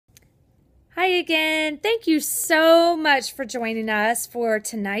Hi again. Thank you so much for joining us for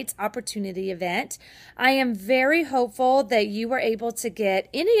tonight's opportunity event. I am very hopeful that you were able to get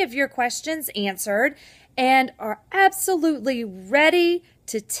any of your questions answered and are absolutely ready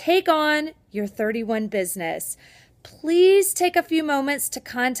to take on your 31 business. Please take a few moments to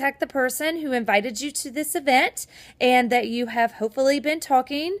contact the person who invited you to this event and that you have hopefully been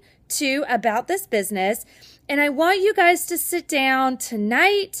talking to about this business. And I want you guys to sit down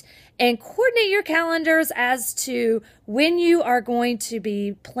tonight and coordinate your calendars as to when you are going to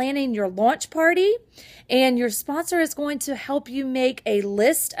be planning your launch party. And your sponsor is going to help you make a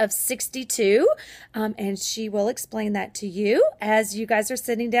list of 62. And she will explain that to you as you guys are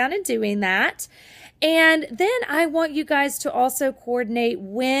sitting down and doing that. And then I want you guys to also coordinate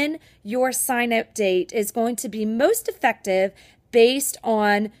when your sign-up date is going to be most effective based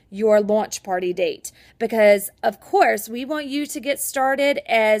on your launch party date. Because of course, we want you to get started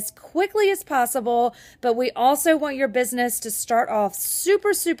as quickly as possible, but we also want your business to start off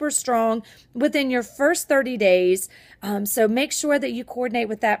super, super strong within your first 30 days. So make sure that you coordinate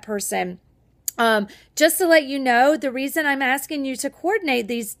with that person. Just to let you know, the reason I'm asking you to coordinate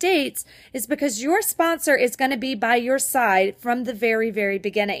these dates is because your sponsor is going to be by your side from the very, very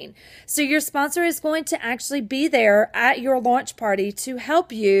beginning. So your sponsor is going to actually be there at your launch party to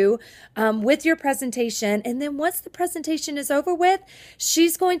help you with your presentation. And then once the presentation is over with,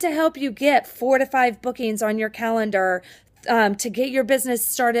 she's going to help you get 4 to 5 bookings on your calendar to get your business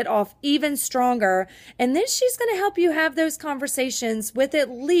started off even stronger. And then she's going to help you have those conversations with at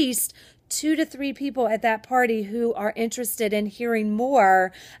least 2 to 3 people at that party who are interested in hearing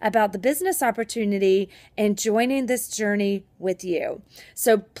more about the business opportunity and joining this journey with you.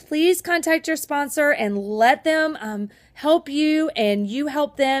 So please contact your sponsor and let them help you and you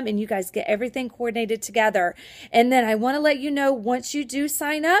help them, and you guys get everything coordinated together. And then I want to let you know, once you do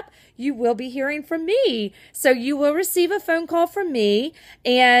sign up, you will be hearing from me. So you will receive a phone call from me,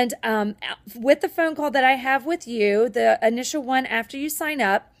 and with the phone call that I have with you, the initial one after you sign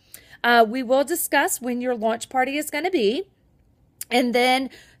up, we will discuss when your launch party is going to be. And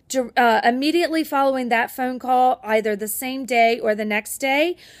then immediately following that phone call, either the same day or the next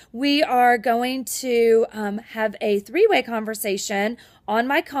day, we are going to have a 3-way conversation on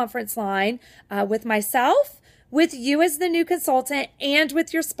my conference line with myself, with you as the new consultant, and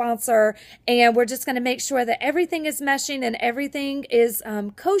with your sponsor. And we're just going to make sure that everything is meshing and everything is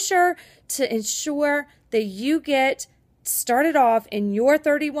kosher to ensure that you get started off in your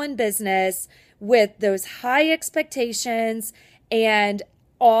 31 business with those high expectations and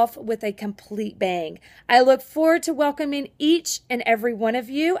off with a complete bang. I look forward to welcoming each and every one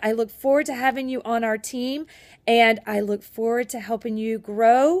of you. I look forward to having you on our team, and I look forward to helping you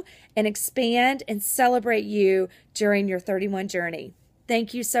grow and expand and celebrate you during your 31 journey.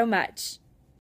 Thank you so much.